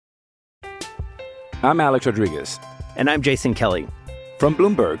I'm Alex Rodriguez. And I'm Jason Kelly. From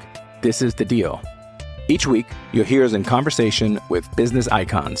Bloomberg, this is The Deal. Each week, you'll hear us in conversation with business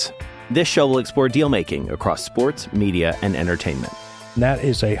icons. This show will explore deal-making across sports, media, and entertainment. That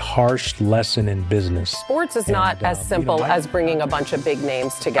is a harsh lesson in business. Sports is not as simple as bringing a bunch of big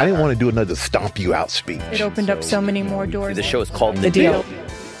names together. I didn't want to do another stomp you out speech. It opened up so many more doors. The show is called The Deal.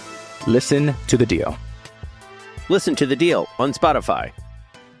 Listen to The Deal. Listen to The Deal on Spotify.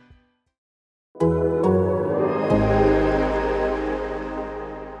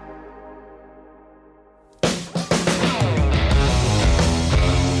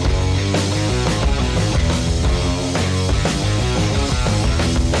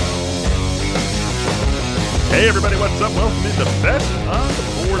 Hey everybody, what's up? Welcome into Best on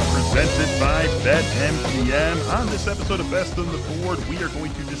the Board, presented by BetMGM. On this episode of Best on the Board, we are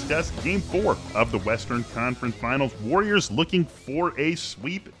going to discuss Game 4 of the Western Conference Finals. Warriors looking for a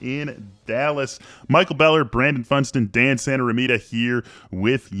sweep in Dallas. Michael Beller, Brandon Funston, Dan Santaromita here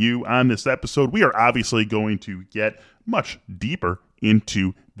with you on this episode. We are obviously going to get much deeper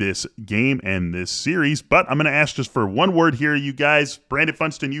into this game and this series, but I'm going to ask just for one word here, you guys. Brandon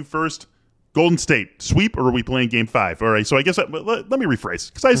Funston, you first. Golden State, sweep, or are we playing Game 5? All right, so I guess, let me rephrase,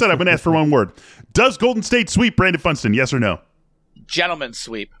 because I said I'm going to ask for one word. Does Golden State sweep, Brandon Funston, yes or no? Gentlemen's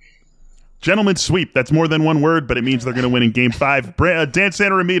sweep. Gentlemen's sweep, that's more than one word, but it means they're going to win in Game 5. Dan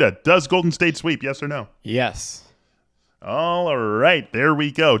Santaromita, does Golden State sweep, yes or no? Yes. All right, there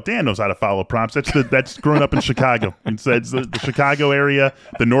we go. Dan knows how to follow prompts. That's growing up in Chicago. It's the Chicago area,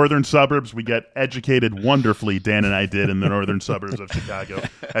 the northern suburbs. We get educated wonderfully. Dan and I did in the northern suburbs of Chicago.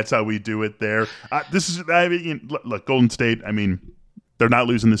 That's how we do it there. Look, Golden State. I mean, they're not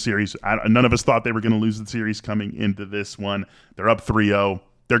losing the series. None of us thought they were going to lose the series coming into this one. They're up 3-0.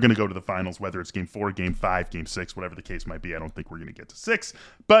 They're going to go to the finals, whether it's Game 4, Game 5, Game 6, whatever the case might be. I don't think we're going to get to 6,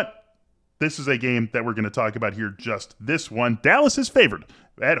 but this is a game that we're going to talk about here, just this one. Dallas is favored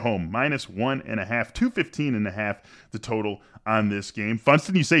at home, -1.5, 215.5 the total on this game.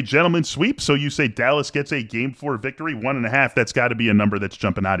 Funston, you say gentlemen sweep, so you say Dallas gets a Game 4 victory, 1.5. That's got to be a number that's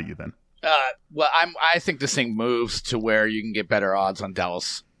jumping out at you then. Well, I think this thing moves to where you can get better odds on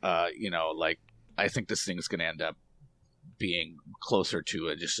Dallas. I think this thing is going to end up being closer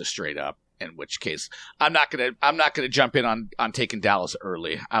to just a straight up. In which case, I'm not gonna jump in on taking Dallas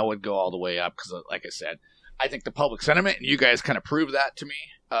early. I would go all the way up because, like I said, I think the public sentiment, and you guys kind of proved that to me,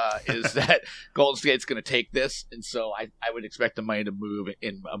 is that Golden State's going to take this, and so I would expect the money to move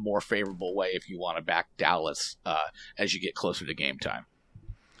in a more favorable way if you want to back Dallas as you get closer to game time.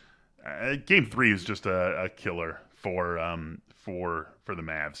 Game 3 is just a killer for the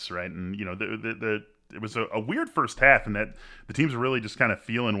Mavs, right? And it was a weird first half in that the teams were really just kind of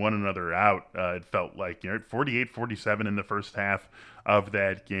feeling one another out. It felt like 48-47 in the first half of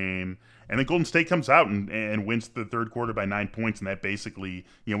that game. And then Golden State comes out and wins the third quarter by 9 points, and that basically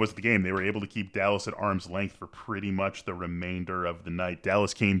was the game. They were able to keep Dallas at arm's length for pretty much the remainder of the night.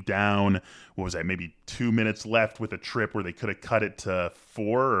 Dallas came down, maybe 2 minutes left with a trip where they could have cut it to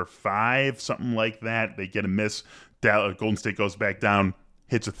 4 or 5, something like that. They get a miss. Golden State goes back down,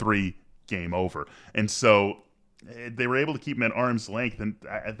 hits a 3, game over. And so they were able to keep him at arm's length, and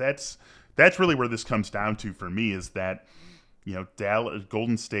that's really where this comes down to for me, is that Dallas,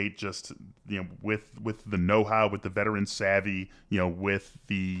 Golden State, just with the know-how, with the veteran savvy, with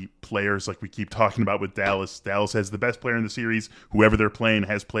the players like we keep talking about with Dallas. Dallas has the best player in the series. Whoever they're playing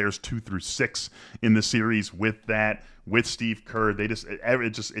has players 2 through 6 in the series. With that, with Steve Kerr,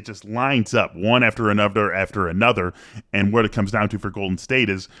 it just lines up one after another. And what it comes down to for Golden State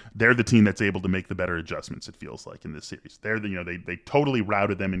is they're the team that's able to make the better adjustments. It feels like in this series, they totally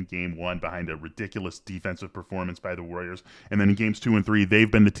routed them in Game 1 behind a ridiculous defensive performance by the Warriors, and then in Games 2 and 3,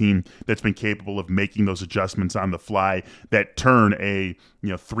 they've been the team that's been capable of making those adjustments on the fly that turn a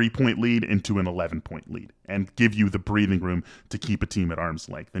 3-point lead into an 11-point lead, and give you the breathing room to keep a team at arm's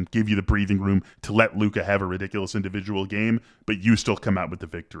length, and give you the breathing room to let Luka have a ridiculous individual game, but you still come out with the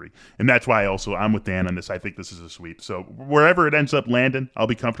victory. And that's why I'm with Dan on this. I think this is a sweep. So wherever it ends up landing, I'll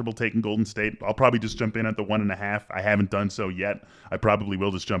be comfortable taking Golden State. I'll probably just jump in at the 1.5. I haven't done so yet. I probably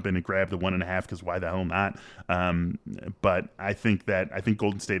will just jump in and grab the 1.5 because why the hell not? But I think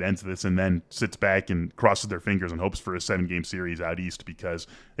Golden State ends this and then sits back and crosses their fingers and hopes for a 7-game series out east, because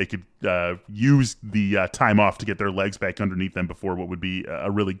they could use the time off to get their legs back underneath them before what would be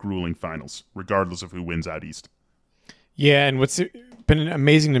a really grueling finals, regardless of who wins out east. Yeah, and what's been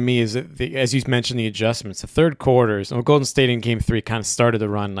amazing to me is that, as you mentioned, the adjustments. The third quarters, Golden State in Game 3 kind of started the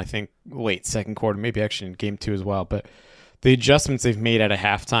run, I think, late second quarter, maybe actually in Game 2 as well. But the adjustments they've made at a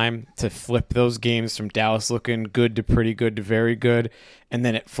halftime to flip those games from Dallas looking good to pretty good to very good, and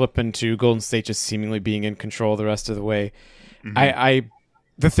then it flipping to Golden State just seemingly being in control the rest of the way. Mm-hmm.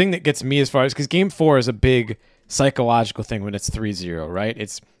 The thing that gets me as far as, because Game 4 is a big psychological thing when it's 3-0, right?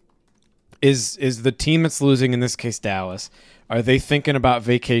 Is the team that's losing, in this case Dallas, are they thinking about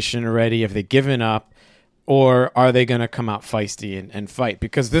vacation already? Have they given up? Or are they going to come out feisty and fight?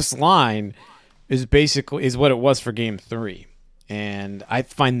 Because this line is what it was for Game 3. And I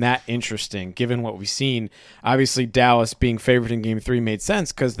find that interesting, given what we've seen. Obviously, Dallas being favored in Game 3 made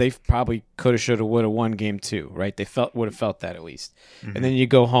sense because they probably could have, should have, would have won Game 2, right? They would have felt that at least. Mm-hmm. And then you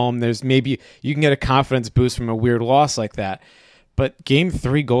go home, there's maybe you can get a confidence boost from a weird loss like that. But Game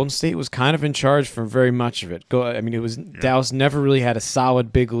 3, Golden State was kind of in charge for very much of it. Dallas never really had a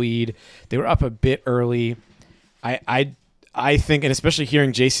solid big lead. They were up a bit early. I think, and especially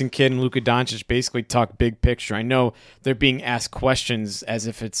hearing Jason Kidd and Luka Doncic basically talk big picture. I know they're being asked questions as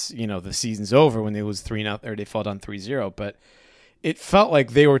if it's, the season's over when they lose 3-0 or they fall down 3-0, but it felt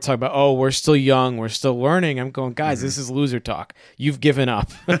like they were talking about, oh, we're still young, we're still learning. I'm going, guys, This is loser talk. You've given up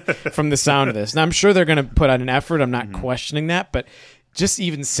from the sound of this. And I'm sure they're going to put out an effort. I'm not questioning that, but just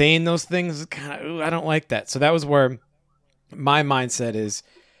even saying those things, I don't like that. So that was where my mindset is.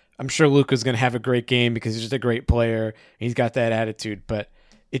 I'm sure Luka's going to have a great game because he's just a great player. And he's got that attitude, but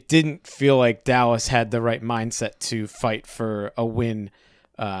it didn't feel like Dallas had the right mindset to fight for a win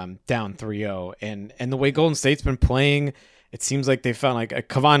down 3-0. And the way Golden State's been playing, it seems like they found like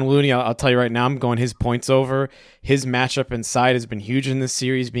Kevon Looney. I'll tell you right now, I'm going his points over. His matchup inside has been huge in this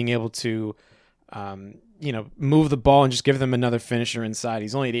series, being able to, move the ball and just give them another finisher inside.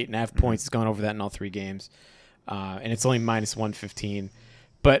 He's only at 8.5 points. He's gone over that in all 3 games. And it's only minus 115.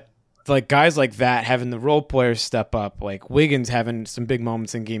 But like guys like that, having the role players step up, like Wiggins having some big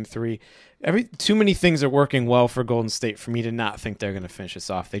moments in Game 3, too many things are working well for Golden State for me to not think they're going to finish this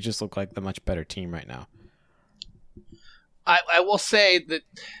off. They just look like the much better team right now. I will say that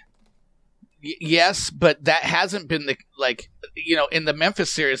yes, but that hasn't been in the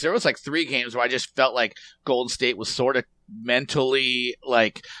Memphis series, there was 3 games where I just felt like Golden State was sort of mentally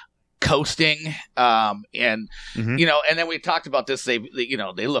coasting, and then we talked about this. They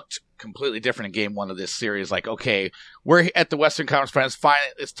looked completely different in Game 1 of this series. Like, okay, we're at the Western Conference Finals. Fine,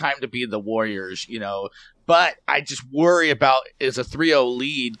 it's time to be the Warriors, But I just worry about, is a 3-0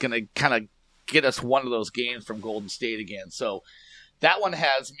 lead going to kind of get us one of those games from Golden State again? So that one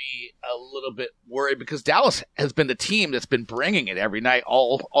has me a little bit worried because Dallas has been the team that's been bringing it every night,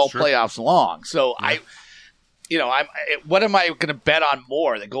 all sure. Playoffs long. So yeah. What am I going to bet on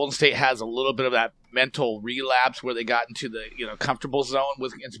more? That Golden State has a little bit of that mental relapse where they got into the comfortable zone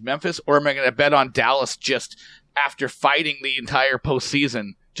against Memphis, or am I going to bet on Dallas just after fighting the entire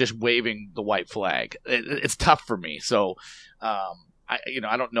postseason, just waving the white flag? It's tough for me. So, I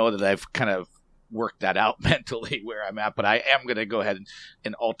don't know that I've kind of worked that out mentally where I'm at, but I am going to go ahead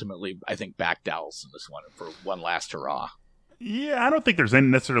and ultimately, I think, back Dallas in this one for one last hurrah. Yeah, I don't think there's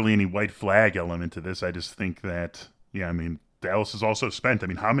necessarily any white flag element to this. I just think that, Dallas is also spent.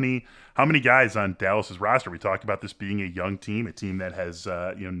 How many guys on Dallas's roster? We talk about this being a young team, a team that has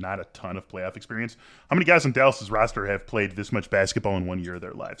not a ton of playoff experience. How many guys on Dallas's roster have played this much basketball in 1 year of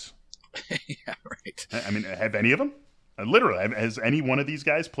their lives? Yeah, right. Have any of them? Literally, has any one of these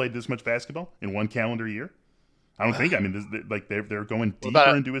guys played this much basketball in one calendar year? I don't think. They're going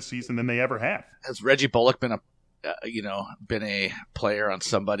deeper into a season than they ever have. Has Reggie Bullock been a player on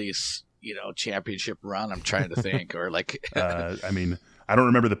somebody's championship run? I'm trying to think, or I don't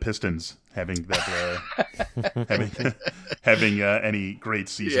remember the Pistons having that having any great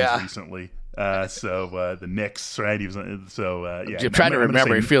seasons recently. So the Knicks, right? I'm trying to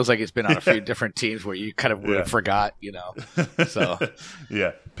remember. It feels like it's been on a few different teams where you kind of would have forgot, So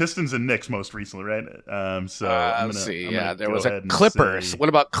yeah, Pistons and Knicks most recently, right? Let's see. There was a Clippers. What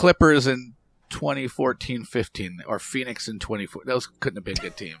about Clippers in 2014-15 or Phoenix in 2014? Those couldn't have been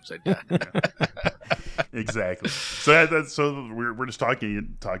good teams. Exactly. So we're just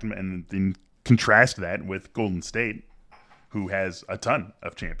talking, and then contrast that with Golden State, who has a ton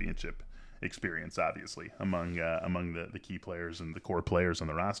of championship experience, obviously among the key players and the core players on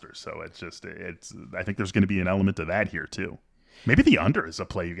the roster. So I think there's going to be an element of that here too. Maybe the under is a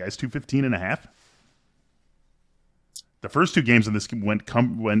play, you guys. 215.5. The first 2 games of this the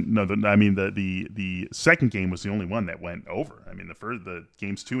second game was the only one that went over. The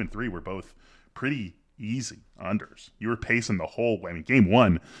games 2 and 3 were both pretty easy unders. You were pacing the whole way. Game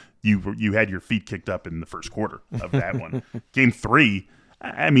 1, you had your feet kicked up in the first quarter of that one. Game 3,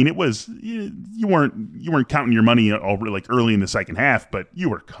 it was you weren't counting your money early in the second half, but you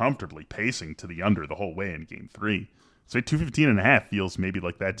were comfortably pacing to the under the whole way in Game 3. say 215.5 feels maybe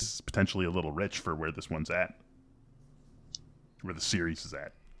like that's potentially a little rich for where this one's at, where the series is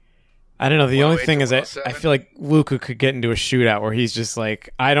at. I don't know. The only thing is I feel like Luka could get into a shootout where he's just like,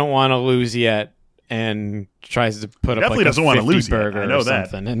 I don't want to lose yet, and tries to put up like doesn't a want to 50 lose burger yet. I know or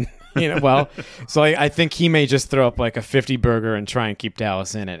that. something. And so I think he may just throw up like a 50 burger and try and keep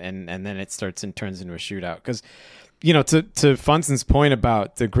Dallas in it, and then it turns into a shootout. Because, to Funson's point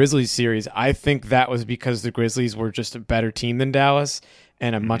about the Grizzlies series, I think that was because the Grizzlies were just a better team than Dallas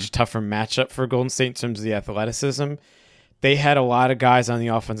and a much tougher matchup for Golden State in terms of the athleticism. They had a lot of guys on the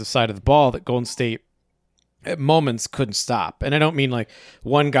offensive side of the ball that Golden State at moments couldn't stop. And I don't mean like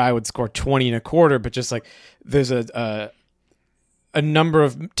one guy would score 20 and a quarter, but just like there's a number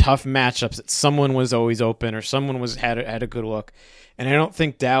of tough matchups that someone was always open or someone had a good look. And I don't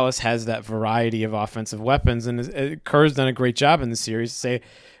think Dallas has that variety of offensive weapons. And Kerr's done a great job in the series to say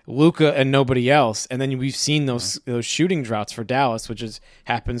Luka and nobody else. And then we've seen those shooting droughts for Dallas, which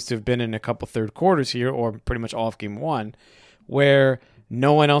happens to have been in a couple third quarters here, or pretty much all of game one, where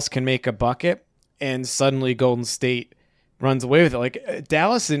no one else can make a bucket, and suddenly Golden State runs away with it. Like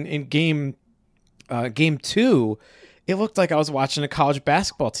Dallas in game 2, it looked like I was watching a college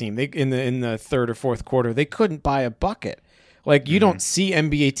basketball team. They in the third or fourth quarter, they couldn't buy a bucket. Like you don't see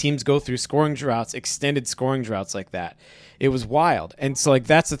NBA teams go through scoring droughts, extended scoring droughts like that. It was wild. And so like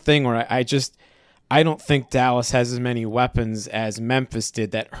that's the thing where I don't think Dallas has as many weapons as Memphis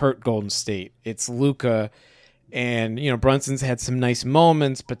did that hurt Golden State. It's Luka, and Brunson's had some nice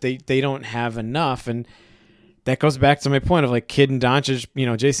moments, but they don't have enough. And that goes back to my point of like Kidd and Doncic,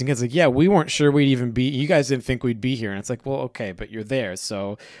 Jason Kidd's like, yeah, we weren't sure we'd even be, you guys didn't think we'd be here. And it's like, well, okay, but you're there.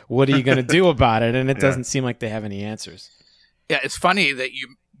 So what are you going to do about it? And it doesn't seem like they have any answers. Yeah, it's funny that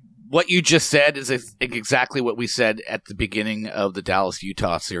what you just said is exactly what we said at the beginning of the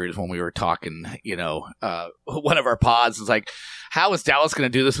Dallas-Utah series when we were talking, one of our pods is like, how is Dallas going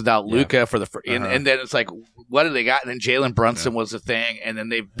to do this without Luka for the and then it's like, what do they got? And then Jalen Brunson was the thing, and then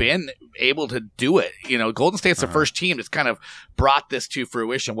they've been able to do it. Golden State's the first team that's kind of brought this to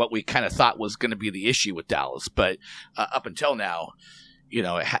fruition, what we kind of thought was going to be the issue with Dallas. But up until now,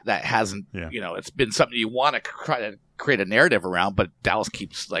 that hasn't, it's been something you want to try to create a narrative around, but Dallas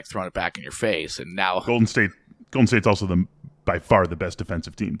keeps like throwing it back in your face. And now Golden State's also by far the best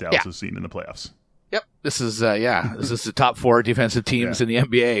defensive team Dallas has seen in the playoffs. Yep. This is the top 4 defensive teams in the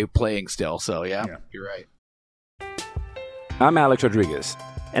NBA playing still. So you're right. I'm Alex Rodriguez.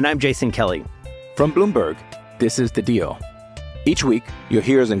 And I'm Jason Kelly. From Bloomberg, this is The Deal. Each week, you'll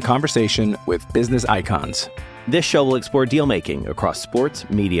hear us in conversation with business icons. This show will explore deal-making across sports,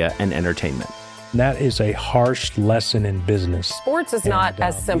 media, and entertainment. That is a harsh lesson in business. Sports is not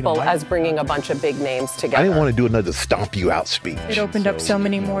as simple as bringing a bunch of big names together. I didn't want to do another stomp you out speech. It opened up so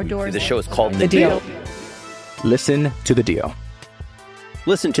many more doors. The show is called The Deal. Listen to The Deal.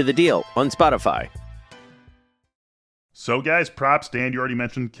 Listen to The Deal on Spotify. So, guys, props. Dan, you already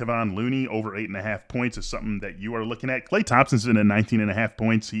mentioned Kevon Looney over 8.5 points is something that you are looking at. Klay Thompson's in at 19.5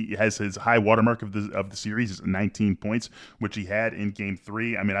 points. He has his high watermark of the series is 19 points, which he had in Game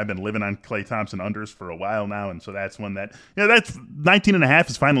 3. I mean, I've been living on Klay Thompson unders for a while now, and so that's one that that's 19.5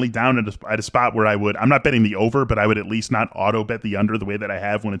 is finally down at a spot where I'm not betting the over, but I would at least not auto bet the under the way that I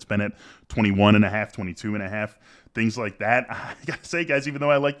have when it's been at 21.5, 22.5, things like that. I gotta say, guys, even though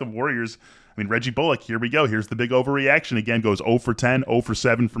I like the Warriors, I mean, Reggie Bullock, here we go. Here's the big overreaction again. Goes 0 for 10, 0 for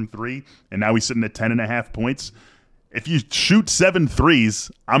 7 from 3, and now he's sitting at 10.5 points. If you shoot 7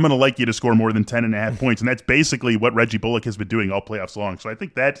 threes, I'm going to like you to score more than 10.5 points, and that's basically what Reggie Bullock has been doing all playoffs long. So I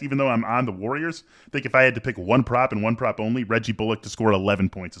think that, even though I'm on the Warriors, I think if I had to pick one prop and one prop only, Reggie Bullock to score 11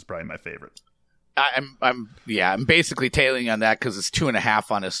 points is probably my favorite. I'm basically tailing on that because it's 2.5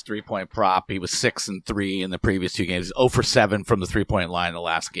 on his 3-point prop. He was 6 and 3 in the previous 2 games. 0 for 7 from the 3-point line in the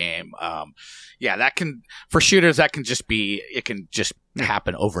last game. That can, for shooters, that can just be, it can just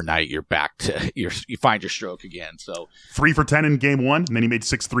happen overnight. You're back to you find your stroke again. So 3 for 10 in Game 1, and then he made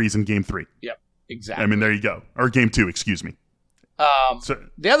 6 threes in Game 3. Yep, exactly. I mean, there you go. Or Game 2, excuse me. So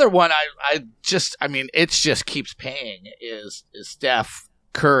the other one, it just keeps paying is Steph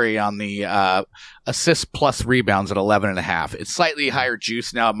Curry on the assists plus rebounds at 11.5. It's slightly higher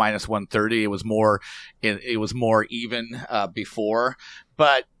juice now at minus 130. It was more even before,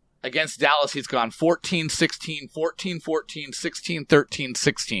 but against Dallas, he's gone 14, 16, 14, 14, 16, 13,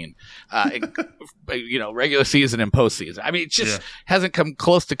 16. Regular season and postseason. I mean, it just hasn't come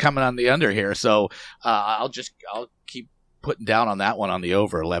close to coming on the under here. So I'll keep putting down on that one on the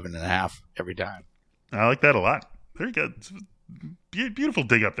over 11.5 every time. I like that a lot. Very good. Beautiful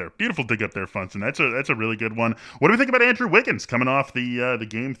dig up there. Beautiful dig up there, Funston. That's a really good one. What do we think about Andrew Wiggins coming off the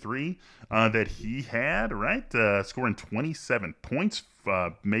game 3 that he had, right? Scoring 27 points,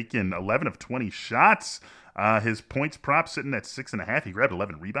 making 11 of 20 shots. His points prop sitting at 6.5. He grabbed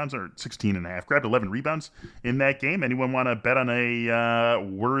 11 rebounds, or 16.5. Grabbed 11 rebounds in that game. Anyone want to bet on a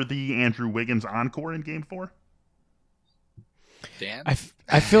worthy Andrew Wiggins encore in game 4? Dan?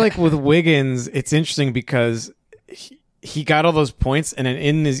 I feel like with Wiggins, it's interesting because he got all those points, and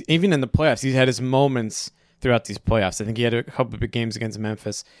even in the playoffs, he's had his moments throughout these playoffs. I think he had a couple of big games against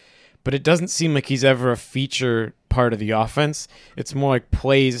Memphis, but it doesn't seem like he's ever a feature part of the offense. It's more like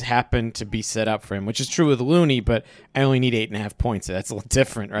plays happen to be set up for him, which is true with Looney, but I only need 8.5 points. That's a little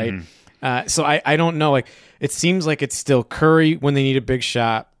different, right? So I don't know. Like, it seems like it's still Curry when they need a big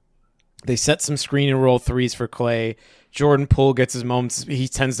shot. They set some screen and roll threes for Clay. Jordan Poole gets his moments. He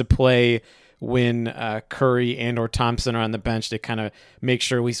tends to play when Curry and or Thompson are on the bench to kind of make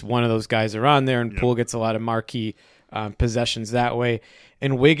sure at least one of those guys are on there, and Poole gets a lot of marquee possessions that way.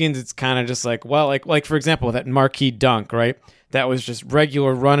 And Wiggins, it's kind of just like, well, like for example, that marquee dunk, right? That was just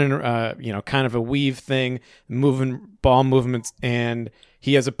regular running, kind of a weave thing, ball movements, and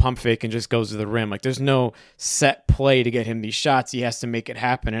he has a pump fake and just goes to the rim. Like, there's no set play to get him these shots. He has to make it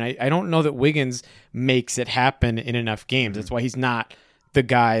happen. And I don't know that Wiggins makes it happen in enough games. That's why he's not the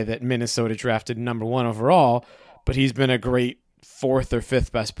guy that Minnesota drafted number 1 overall, but he's been a great 4th or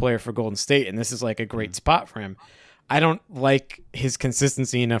 5th best player for Golden State, and this is like a great spot for him. I don't like his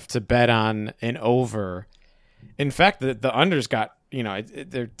consistency enough to bet on an over. In fact, the under's got,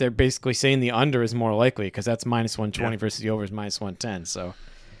 they're basically saying the under is more likely because that's -120 versus the over is -110. So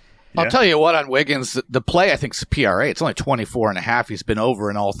I'll tell you what, on Wiggins, the play I think is PRA. It's only 24.5. He's been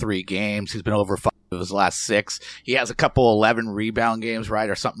over in all 3 games. He's been over 5 of his last 6. He has a couple 11 rebound games, right,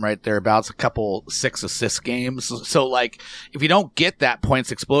 or something right thereabouts. A couple 6 assist games. So like, if you don't get that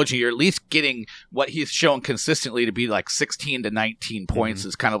points explosion, you're at least getting what he's shown consistently to be like 16 to 19 points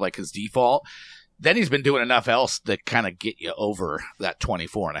is kind of like his default. Then he's been doing enough else to kind of get you over that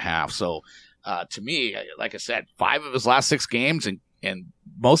 24.5. So to me, like I said, 5 of his last 6 games and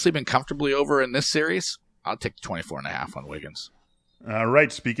mostly been comfortably over in this series. I'll take 24.5 on Wiggins. All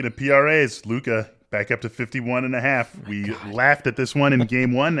right. Speaking of PRAs, Luka back up to 51.5. We laughed at this one in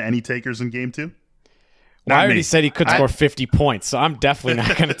game 1. Any takers in game 2? Well, I already said he could score 50 points, so I'm definitely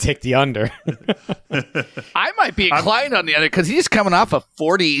not going to take the under. I might be inclined on the under because he's coming off a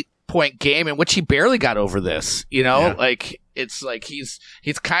 40-point game in which he barely got over this. Like, it's like he's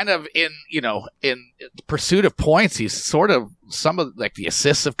kind of in pursuit of points. He's sort of, some of like the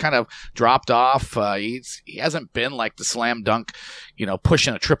assists have kind of dropped off. He hasn't been like the slam dunk,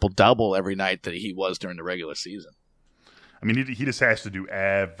 pushing a triple double every night that he was during the regular season. I mean, he just has to do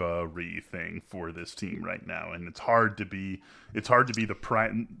everything for this team right now, and it's hard to be the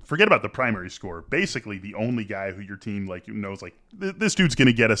forget about the primary scorer. Basically, the only guy who your team knows this dude's going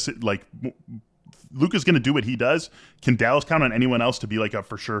to get us Luka's going to do what he does. Can Dallas count on anyone else to be like a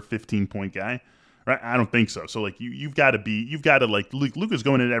for sure 15-point guy? Right? I don't think so. So you've got to Luka's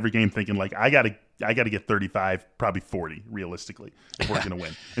going into every game thinking I got to get 35, probably 40 realistically if we're going to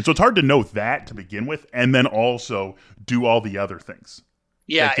win. And so it's hard to know that to begin with, and then also do all the other things.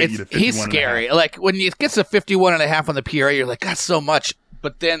 Yeah, he's scary. Like when he gets a 51.5 on the PRA, you're like, that's so much.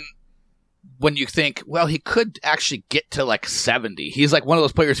 But then when you think, well, he could actually get to like 70. He's like one of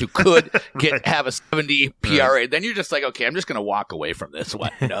those players who could have a 70 PRA. Right. Then you're just like, okay, I'm just going to walk away from this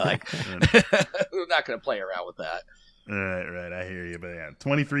one. We're not going to play around with that. Right. I hear you. But yeah,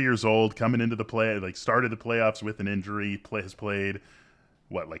 23 years old, coming into the play, started the playoffs with an injury. Has played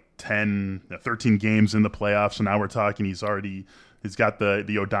 13 games in the playoffs. So now we're talking he's got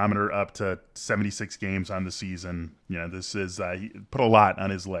the odometer up to 76 games on the season. This is he put a lot on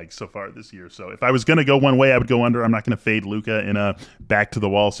his legs so far this year. So if I was going to go one way, I would go under. I'm not going to fade Luka in a back to the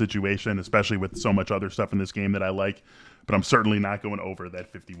wall situation, especially with so much other stuff in this game that I like. But I'm certainly not going over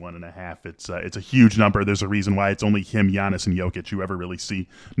that 51.5. It's a huge number. There's a reason why it's only him, Giannis, and Jokic who ever really see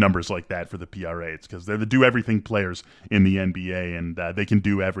numbers like that for the PRA. It's because they're the do-everything players in the NBA, and they can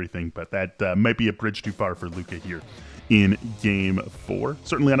do everything. But that might be a bridge too far for Luka here in Game 4.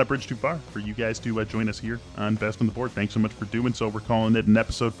 Certainly not a bridge too far for you guys to join us here on Best on the Board. Thanks so much for doing so. We're calling it an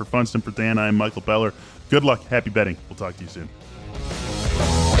episode for Funston. For Dan, I'm Michael Beller. Good luck. Happy betting. We'll talk to you soon.